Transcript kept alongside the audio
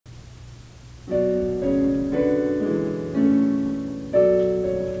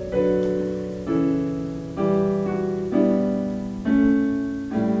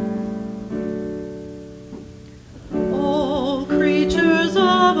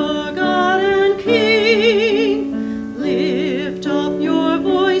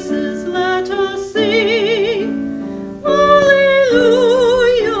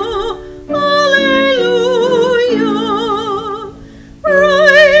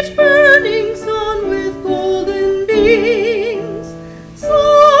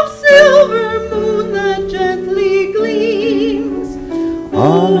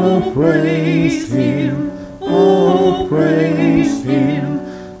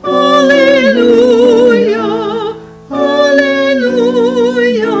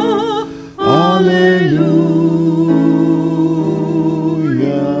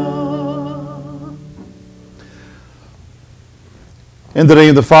the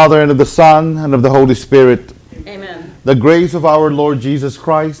name of the Father, and of the Son, and of the Holy Spirit. Amen. The grace of our Lord Jesus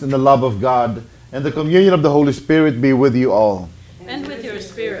Christ, and the love of God, and the communion of the Holy Spirit be with you all. And with your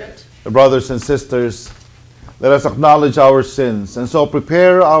spirit. Brothers and sisters, let us acknowledge our sins, and so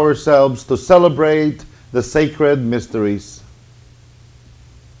prepare ourselves to celebrate the sacred mysteries.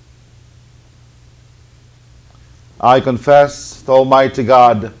 I confess to Almighty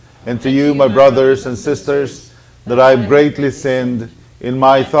God and to you, my brothers and sisters, that I have greatly sinned in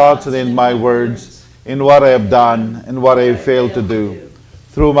my thoughts and in my words, in what I have done and what I have failed to do.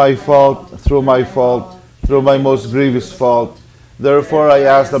 Through my fault, through my most grievous fault. Therefore I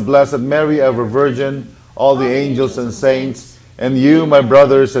ask the Blessed Mary, ever Virgin, all the angels and saints, and you, my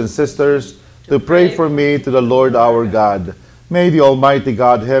brothers and sisters, to pray for me to the Lord our God. May the Almighty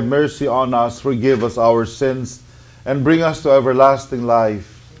God have mercy on us, forgive us our sins, and bring us to everlasting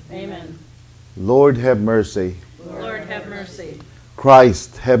life. Amen. Lord, have mercy. Lord, have mercy.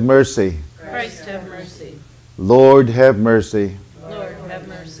 Christ, have mercy. Christ, have mercy. Lord, have mercy. Lord, have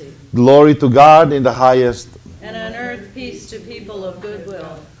mercy. Glory to God in the highest. And on earth peace to people of good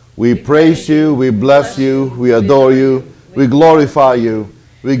will. We praise you, we bless you, we adore you, we glorify you.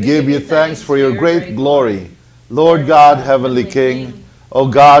 We give you thanks for your great glory. Lord God, Heavenly King, O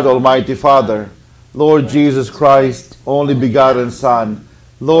God, Almighty Father, Lord Jesus Christ, only begotten Son,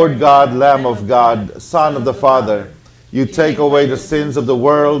 Lord God, Lamb of God, Son of the Father, you take away the sins of the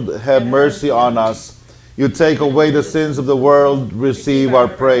world, have mercy on us. You take away the sins of the world, receive our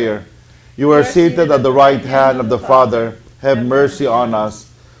prayer. You are seated at the right hand of the Father, have mercy on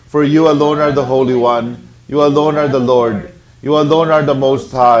us. For you alone are the Holy One, you alone are the Lord, you alone are the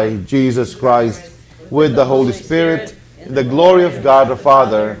Most High, Jesus Christ, with the Holy Spirit, in the glory of God the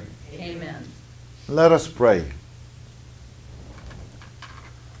Father. Amen. Let us pray.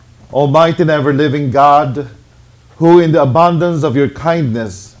 Almighty and ever-living God, who in the abundance of your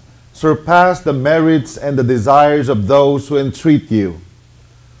kindness surpass the merits and the desires of those who entreat you,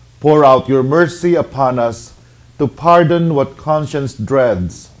 pour out your mercy upon us to pardon what conscience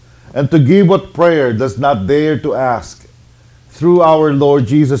dreads, and to give what prayer does not dare to ask. Through our Lord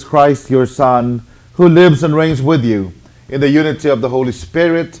Jesus Christ, your Son, who lives and reigns with you in the unity of the Holy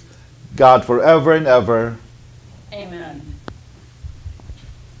Spirit, God forever and ever. Amen.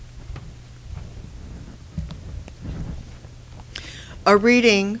 A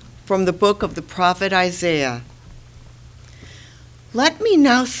reading from the book of the prophet Isaiah. Let me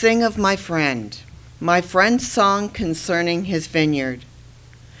now sing of my friend's song concerning his vineyard.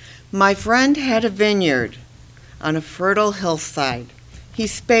 My friend had a vineyard on a fertile hillside. He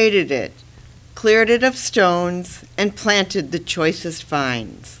spaded it, cleared it of stones, and planted the choicest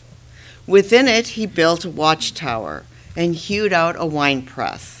vines. Within it he built a watchtower and hewed out a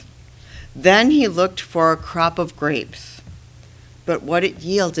winepress. Then he looked for a crop of grapes, but what it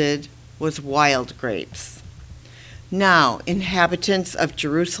yielded was wild grapes. Now, inhabitants of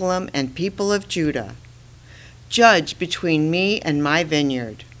Jerusalem and people of Judah, judge between me and my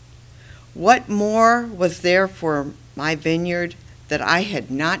vineyard. What more was there for my vineyard that I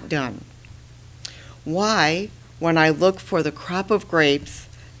had not done? Why, when I looked for the crop of grapes,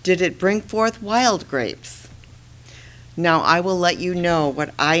 did it bring forth wild grapes? Now I will let you know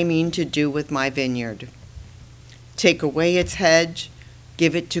what I mean to do with my vineyard. Take away its hedge,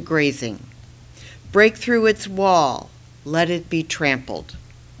 give it to grazing. Break through its wall, let it be trampled.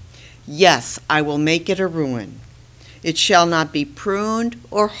 Yes, I will make it a ruin. It shall not be pruned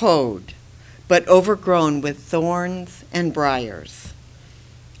or hoed, but overgrown with thorns and briars.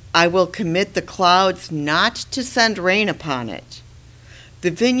 I will commit the clouds not to send rain upon it.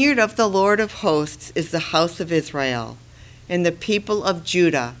 The vineyard of the Lord of hosts is the house of Israel, and the people of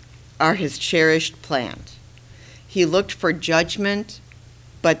Judah are his cherished plant. He looked for judgment,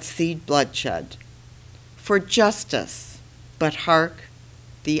 but seed bloodshed, for justice, but hark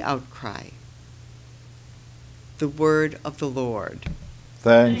the outcry. The word of the Lord.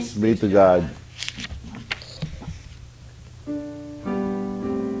 Thanks be to God.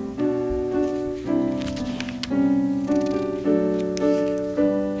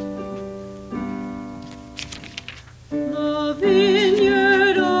 The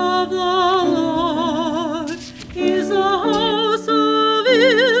vineyard of the Lord is the house of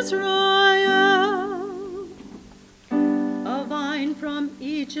Israel. A vine from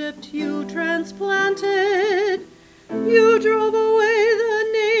Egypt you transplanted. You drove away the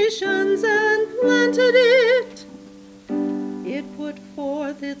nations and planted it. It put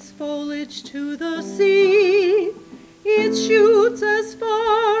forth its foliage to the sea, its shoots as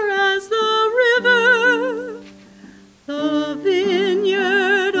far as the river. The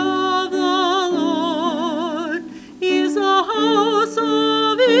vineyard of the Lord is a house of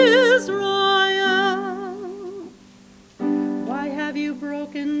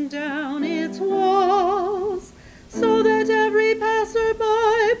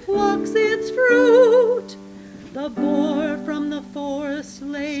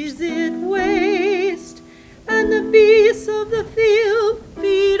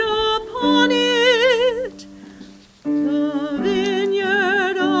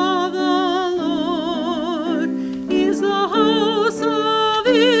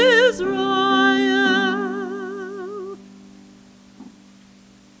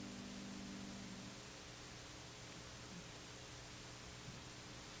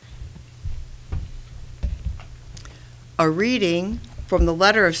A reading from the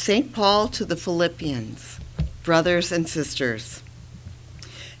letter of St. Paul to the Philippians. Brothers and sisters,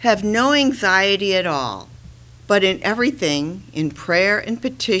 have no anxiety at all, but in everything, in prayer and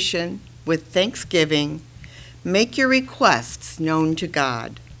petition, with thanksgiving, make your requests known to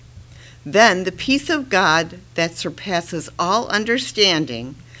God. Then the peace of God that surpasses all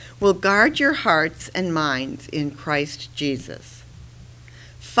understanding will guard your hearts and minds in Christ Jesus.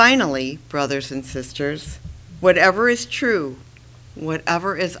 Finally, brothers and sisters, whatever is true,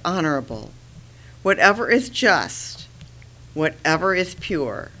 whatever is honorable, whatever is just, whatever is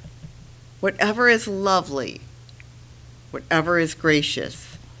pure, whatever is lovely, whatever is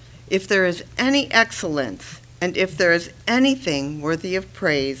gracious, if there is any excellence, and if there is anything worthy of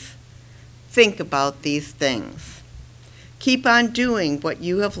praise, think about these things. Keep on doing what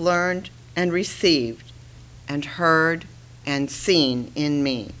you have learned and received and heard and seen in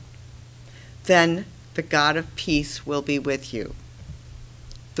me. Then the God of peace will be with you.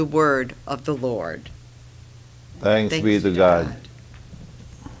 The word of the Lord. Thanks be to God.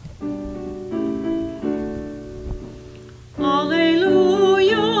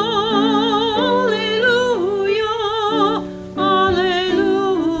 Alleluia, alleluia, alleluia.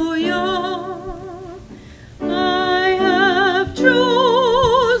 I have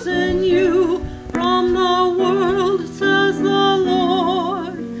chosen you from the world, says the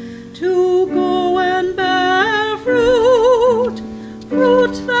Lord, to go and bear fruit,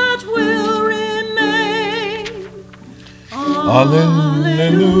 fruit that will remain.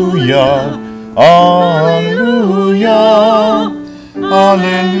 Alleluia, alleluia,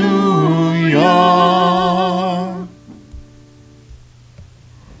 alleluia.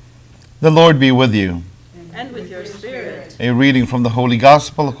 The Lord be with you. And with your spirit. A reading from the Holy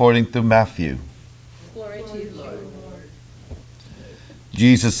Gospel according to Matthew. Glory to you, Lord.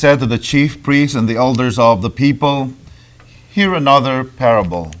 Jesus said to the chief priests and the elders of the people, "Hear another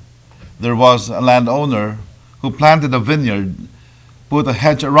parable. There was a landowner who planted a vineyard, put a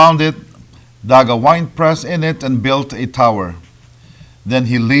hedge around it, dug a winepress in it, and built a tower. Then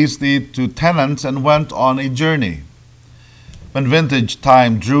he leased it to tenants and went on a journey. When vintage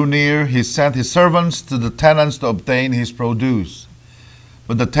time drew near, he sent his servants to the tenants to obtain his produce.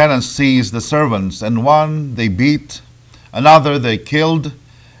 But the tenants seized the servants, and one they beat, another they killed,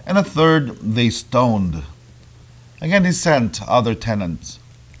 and a third they stoned. Again he sent other tenants,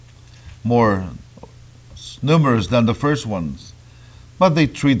 more numerous than the first ones, but they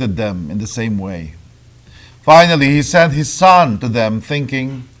treated them in the same way. Finally he sent his son to them,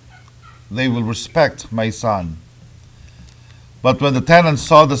 thinking, 'They will respect my son.' But when the tenants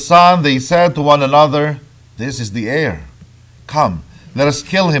saw the son, they said to one another, 'This is the heir. Come, let us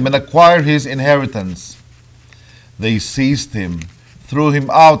kill him and acquire his inheritance.' They seized him, threw him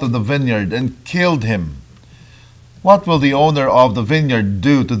out of the vineyard, and killed him. What will the owner of the vineyard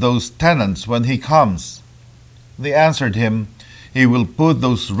do to those tenants when he comes?" They answered him, "He will put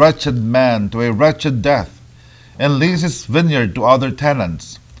those wretched men to a wretched death, and lease his vineyard to other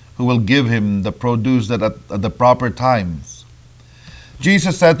tenants, who will give him the produce at the proper times."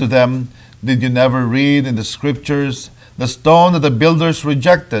 Jesus said to them, "Did you never read in the Scriptures, 'The stone that the builders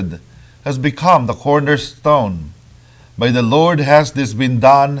rejected has become the cornerstone. By the Lord has this been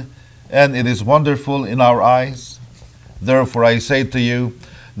done, and it is wonderful in our eyes?' Therefore I say to you,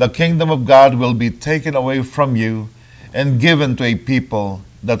 the kingdom of God will be taken away from you and given to a people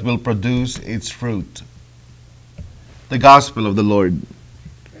that will produce its fruit." The Gospel of the Lord.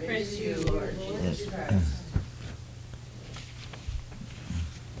 Praise you, Lord Jesus Christ.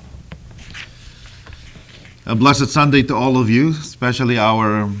 A blessed Sunday to all of you, especially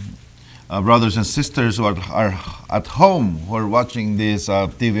our brothers and sisters who are at home, who are watching this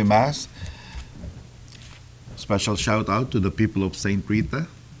TV Mass. Special shout out to the people of St. Rita.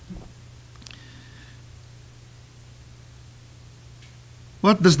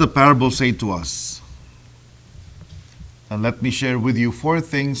 What does the parable say to us? And let me share with you 4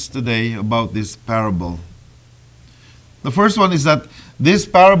 things today about this parable. The first one is that this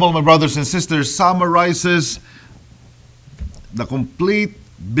parable, my brothers and sisters, summarizes the complete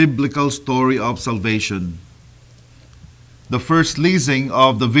biblical story of salvation. The first leasing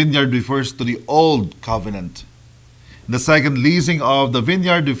of the vineyard refers to the Old Covenant. The second leasing of the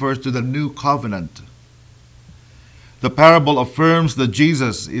vineyard refers to the New Covenant. The parable affirms that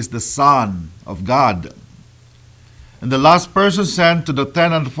Jesus is the Son of God. And the last person sent to the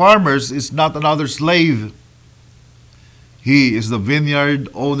tenant farmers is not another slave. He is the vineyard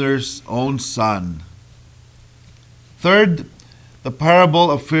owner's own son. Third, the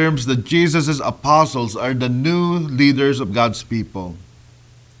parable affirms that Jesus' apostles are the new leaders of God's people.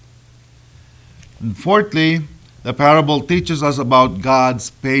 And fourthly, The parable teaches us about God's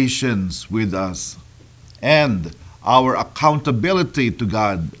patience with us and our accountability to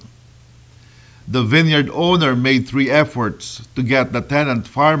God. The vineyard owner made 3 efforts to get the tenant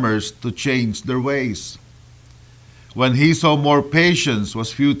farmers to change their ways. When he saw more patience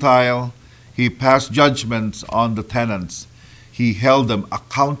was futile, he passed judgments on the tenants. He held them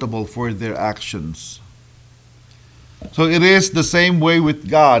accountable for their actions. So it is the same way with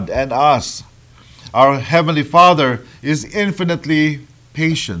God and us. Our Heavenly Father is infinitely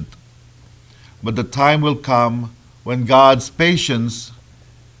patient. But the time will come when God's patience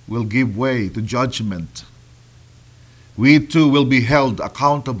will give way to judgment. We too will be held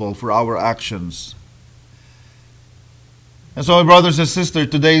accountable for our actions. And so, my brothers and sisters,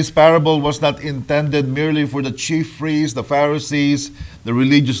 today's parable was not intended merely for the chief priests, the Pharisees, the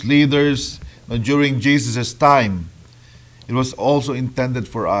religious leaders during Jesus' time. It was also intended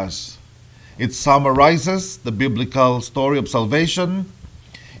for us. It summarizes the biblical story of salvation.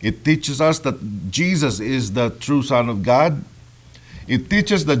 It teaches us that Jesus is the true Son of God. It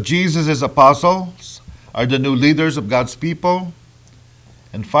teaches that Jesus' apostles are the new leaders of God's people.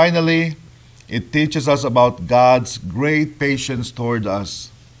 And finally, it teaches us about God's great patience toward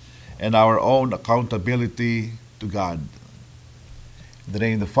us and our own accountability to God. In the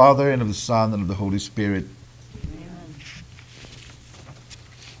name of the Father, and of the Son, and of the Holy Spirit. Amen.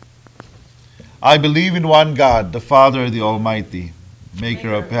 I believe in one God, the Father, the Almighty,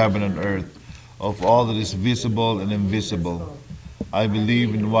 maker of heaven and earth, of all that is visible and invisible. I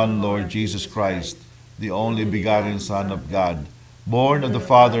believe in one Lord Jesus Christ, the only begotten Son of God, born of the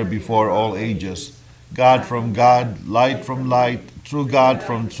Father before all ages, God from God, light from light, true God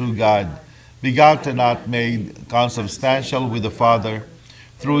from true God, begotten, not made, consubstantial with the Father.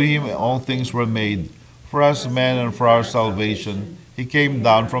 Through him all things were made. For us men and for our salvation, he came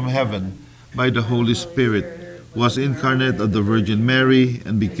down from heaven by the Holy Spirit, was incarnate of the Virgin Mary,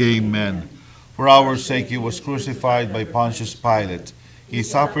 and became man. For our sake he was crucified by Pontius Pilate. He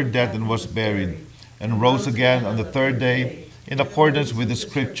suffered death and was buried, and rose again on the 3rd day, in accordance with the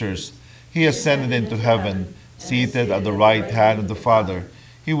Scriptures. He ascended into heaven, seated at the right hand of the Father.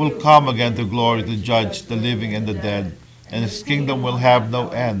 He will come again to glory to judge the living and the dead, and his kingdom will have no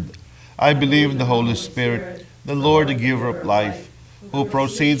end. I believe in the Holy Spirit, the Lord, the giver of life, who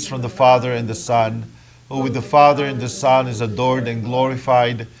proceeds from the Father and the Son, who with the Father and the Son is adored and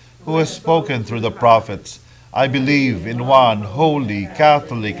glorified, who has spoken through the prophets. I believe in one holy,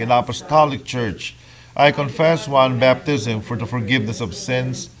 Catholic, and Apostolic Church. I confess one baptism for the forgiveness of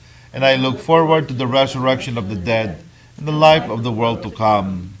sins, and I look forward to the resurrection of the dead and the life of the world to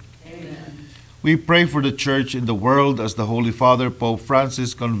come. Amen. We pray for the Church in the world as the Holy Father Pope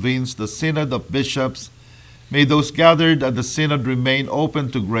Francis convenes the Synod of Bishops. May those gathered at the Synod remain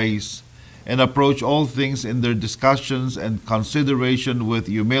open to grace and approach all things in their discussions and consideration with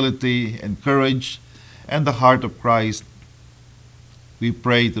humility and courage and the heart of Christ. We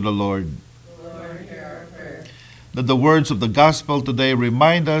pray to the Lord. That the words of the gospel today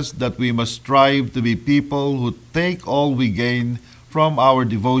remind us that we must strive to be people who take all we gain from our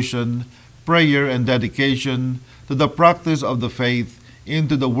devotion, prayer, and dedication to the practice of the faith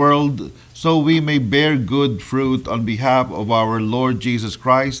into the world, so we may bear good fruit on behalf of our Lord Jesus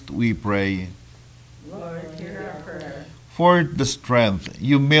Christ, we pray. Lord, hear our prayer. For the strength,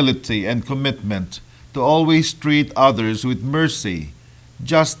 humility, and commitment to always treat others with mercy,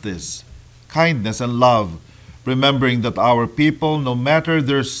 justice, kindness, and love, remembering that our people, no matter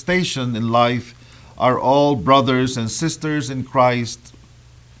their station in life, are all brothers and sisters in Christ,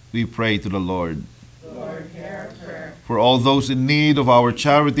 we pray to the Lord. Lord, hear our prayer. For all those in need of our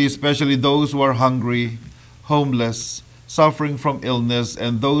charity, especially those who are hungry, homeless, suffering from illness,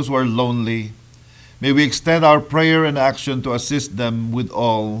 and those who are lonely, may we extend our prayer and action to assist them with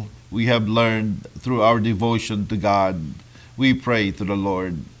all we have learned through our devotion to God. We pray to the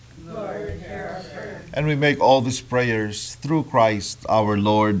Lord. Lord, hear our prayer. And we make all these prayers through Christ our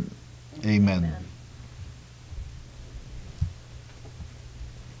Lord. Amen.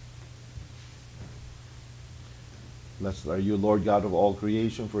 Blessed are you, Lord God of all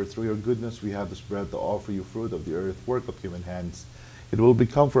creation, for through your goodness we have this bread to offer you, fruit of the earth, work of human hands. It will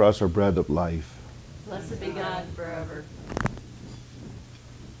become for us our bread of life. Blessed be God forever.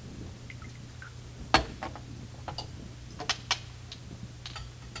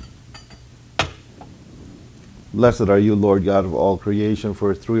 Blessed are you, Lord God of all creation,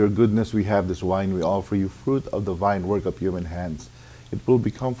 for through your goodness we have this wine. We offer you, fruit of the vine, work of human hands. It will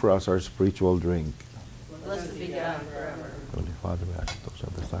become for us our spiritual drink. Blessed be God forever. Holy Father, we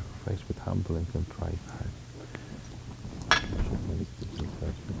accept the sacrifice with humble and contrite heart.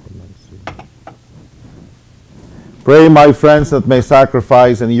 Pray, my friends, that my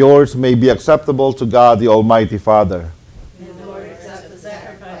sacrifice and yours may be acceptable to God, the Almighty Father. May the Lord accept the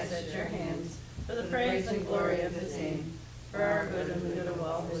sacrifice at your hands for the praise and glory of his name, for our good and the good of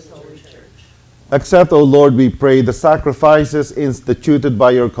all his holy church. Accept, O Lord, we pray, the sacrifices instituted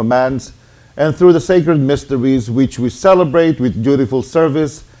by your commands, and through the sacred mysteries which we celebrate with dutiful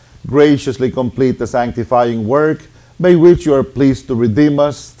service, graciously complete the sanctifying work by which you are pleased to redeem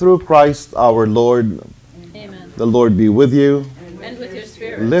us through Christ our Lord. Amen. The Lord be with you. And with your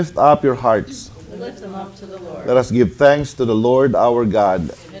spirit, Lift up your hearts. lift them up to the Lord. Let us give thanks to the Lord our God.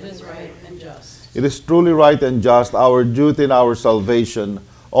 It is right and just. It is truly right and just, our duty and our salvation,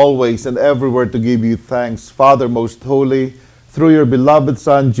 always and everywhere to give you thanks, Father most holy, through your beloved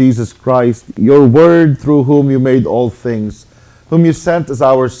Son, Jesus Christ, your Word, through whom you made all things, whom you sent as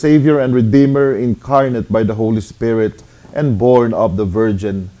our Savior and Redeemer, incarnate by the Holy Spirit and born of the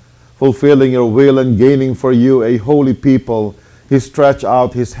Virgin. Fulfilling your will and gaining for you a holy people, he stretched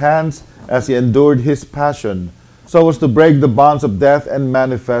out his hands as he endured his passion, so as to break the bonds of death and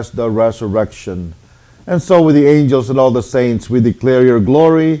manifest the resurrection. And so with the angels and all the saints we declare your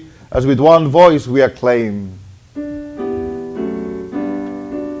glory, as with one voice we acclaim.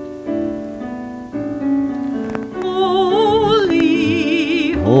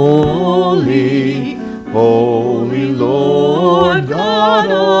 Holy, Holy, holy Lord God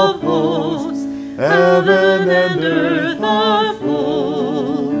of hosts, heaven and earth are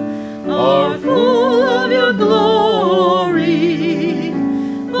full of your glory.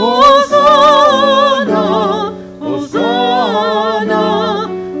 Hosanna, Hosanna,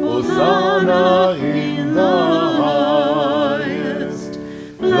 Hosanna in the highest.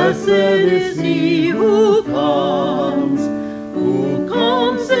 Blessed is he who comes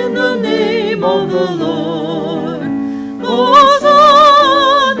in the name of the Lord. Hosanna,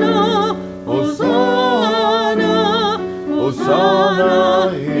 Hosanna,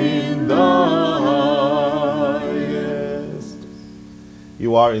 Hosanna in the highest.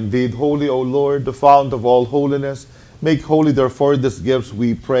 You are indeed holy, O Lord, the fount of all holiness. Make holy, therefore, these gifts,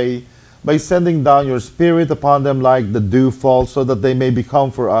 we pray, by sending down your Spirit upon them like the dewfall, so that they may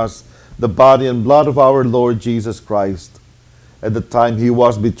become for us the body and blood of our Lord Jesus Christ. At the time he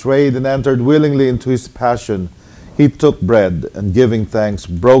was betrayed and entered willingly into his passion, he took bread, and giving thanks,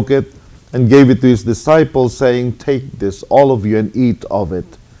 broke it, and gave it to his disciples, saying, Take this, all of you, and eat of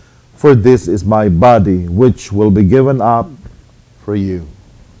it. For this is my body, which will be given up for you.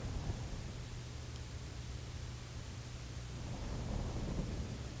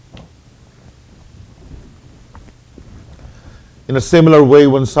 In a similar way,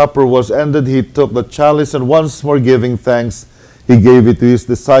 when supper was ended, he took the chalice, and once more giving thanks, he gave it to his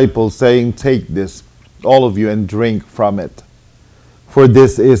disciples, saying, Take this, all of you, and drink from it. For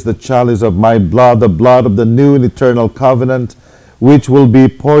this is the chalice of my blood, the blood of the new and eternal covenant, which will be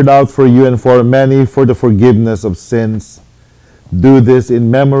poured out for you and for many for the forgiveness of sins. Do this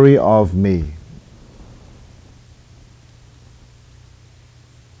in memory of me.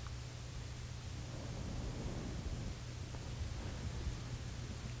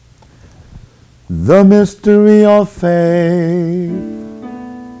 The mystery of faith.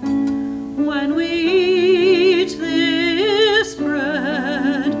 when we eat this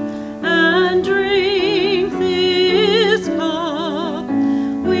bread and drink this cup,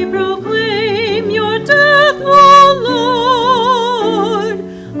 we proclaim your death, O Lord,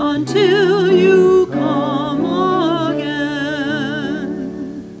 until you come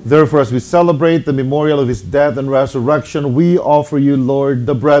again. Therefore, as we celebrate the memorial of his death and resurrection, we offer you, Lord,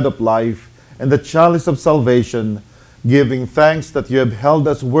 the bread of life and the chalice of salvation, giving thanks that you have held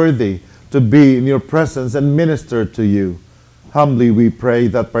us worthy to be in your presence and minister to you. Humbly we pray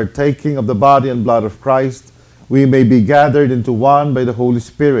that, partaking of the body and blood of Christ, we may be gathered into one by the Holy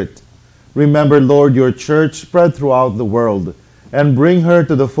Spirit. Remember, Lord, your church spread throughout the world, and bring her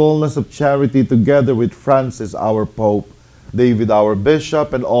to the fullness of charity, together with Francis our Pope, David our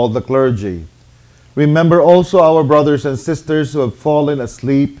Bishop, and all the clergy. Remember also our brothers and sisters who have fallen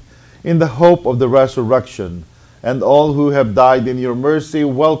asleep in the hope of the resurrection, and all who have died in your mercy,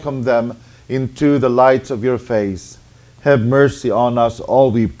 welcome them into the light of your face. Have mercy on us all,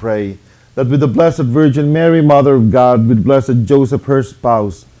 we pray, that with the Blessed Virgin Mary, Mother of God, with blessed Joseph, her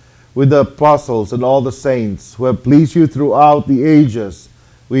spouse, with the apostles and all the saints who have pleased you throughout the ages,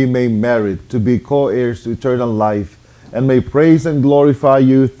 we may merit to be co-heirs to eternal life, and may praise and glorify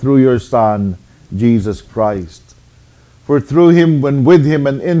you through your Son, Jesus Christ. For through him, and with him,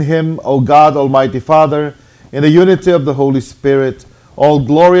 and in him, O God, Almighty Father, in the unity of the Holy Spirit, all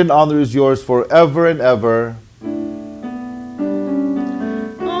glory and honor is yours forever and ever.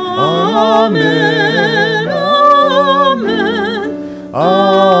 Amen.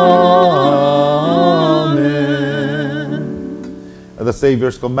 Amen. At the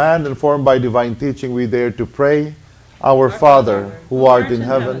Savior's command, informed by divine teaching, we dare to pray, Our Father, who art in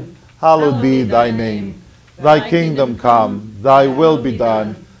heaven, hallowed be thy name. Thy kingdom come, thy will be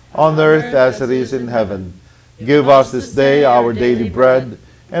done, on earth as it is in heaven. Give us this day our daily bread,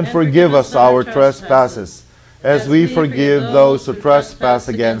 and forgive us our trespasses, as we forgive those who trespass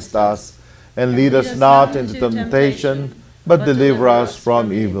against us. And lead us not into temptation, but deliver us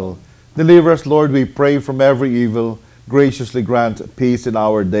from evil. Deliver us, Lord, we pray, from every evil. Graciously grant peace in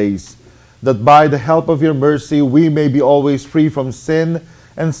our days, that by the help of your mercy we may be always free from sin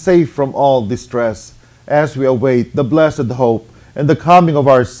and safe from all distress, as we await the blessed hope and the coming of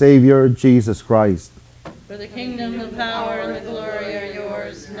our Savior, Jesus Christ. For the kingdom, the power, and the glory are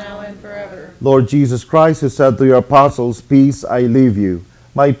yours, now and forever. Lord Jesus Christ, who said to your apostles, Peace I leave you,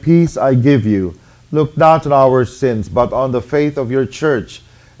 my peace I give you. Look not on our sins, but on the faith of your church,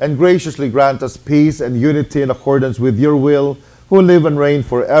 and graciously grant us peace and unity in accordance with your will, who live and reign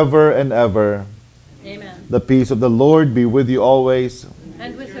forever and ever. Amen. The peace of the Lord be with you always.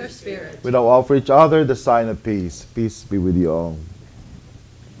 And with your spirit. We now offer each other the sign of peace. Peace be with you all.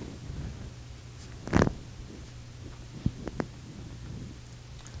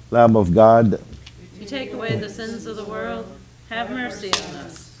 Lamb of God, You take away the sins of the world, have mercy on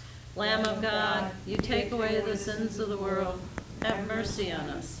us. Lamb of God, you take away the sins of the world, have mercy on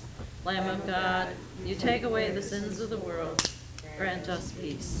us. Lamb of God, you take away the sins of the world, grant us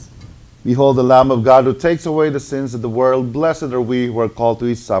peace. behold the Lamb of God who takes away the sins of the world. Blessed are we who are called to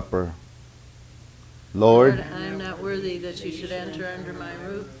his supper. Lord, I am not worthy that you should enter under my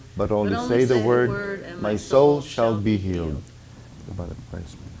roof, but only say the word, and my soul shall be healed. By the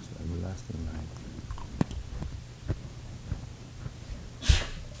Christ, everlasting life.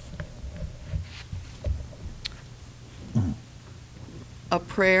 A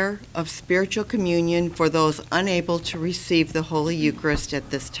prayer of spiritual communion for those unable to receive the Holy Eucharist at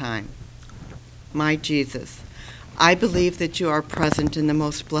this time. My Jesus, I believe that you are present in the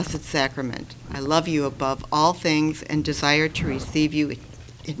most blessed sacrament. I love you above all things and desire to receive you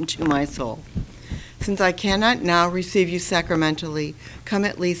into my soul. Since I cannot now receive you sacramentally, come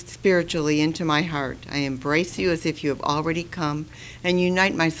at least spiritually into my heart. I embrace you as if you have already come and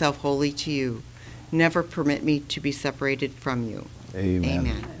unite myself wholly to you. Never permit me to be separated from you. Amen.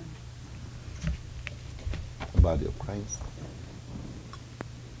 Amen. The body of Christ.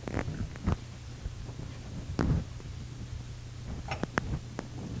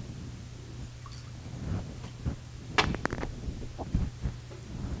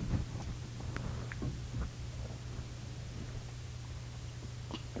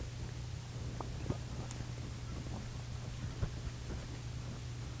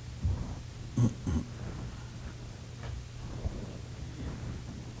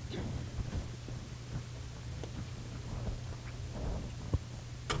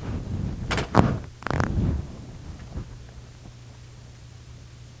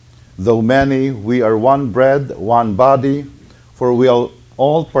 Though many, we are one bread, one body, for we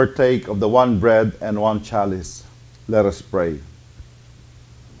all partake of the one bread and one chalice. Let us pray.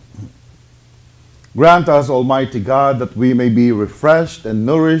 Grant us, Almighty God, that we may be refreshed and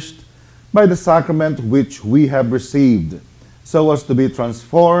nourished by the sacrament which we have received, so as to be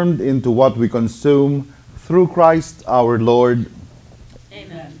transformed into what we consume through Christ our Lord.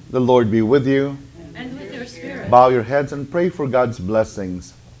 Amen. The Lord be with you. And with your spirit. Bow your heads and pray for God's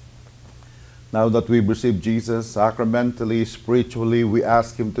blessings. Now that we've received Jesus sacramentally, spiritually, we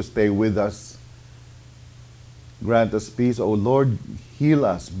ask him to stay with us. Grant us peace, O Lord. Heal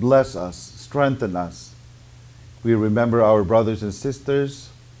us, bless us, strengthen us. We remember our brothers and sisters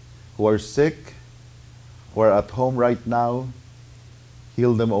who are sick, who are at home right now.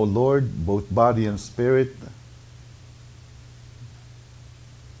 Heal them, O Lord, both body and spirit.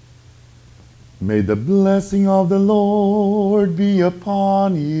 May the blessing of the Lord be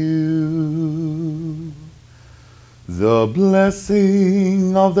upon you. The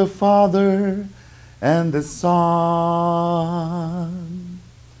blessing of the Father and the Son.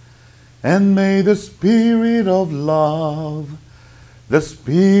 And may the Spirit of love, the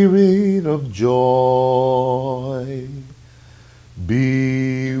Spirit of joy,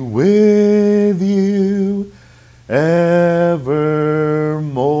 be with you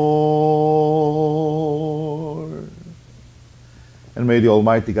evermore. And may the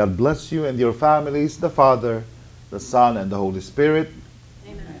Almighty God bless you and your families, the Father, the Son, and the Holy Spirit.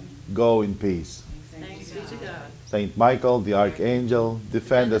 Amen. Go in peace. Thanks be to God. Saint Michael, the Archangel,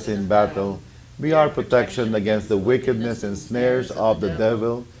 defend us in battle. Be our protection against the wickedness and snares of the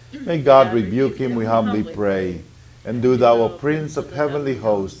devil. May God rebuke him, we humbly pray. And do thou, O Prince of heavenly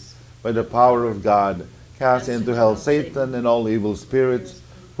hosts, by the power of God, cast into hell Satan and all evil spirits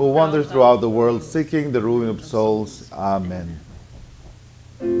who wander throughout the world seeking the ruin of souls. Amen.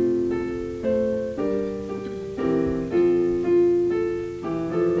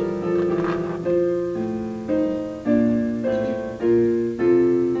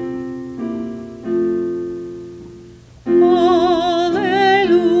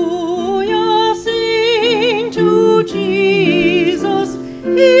 Alleluia, sing to Jesus.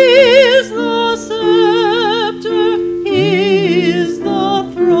 He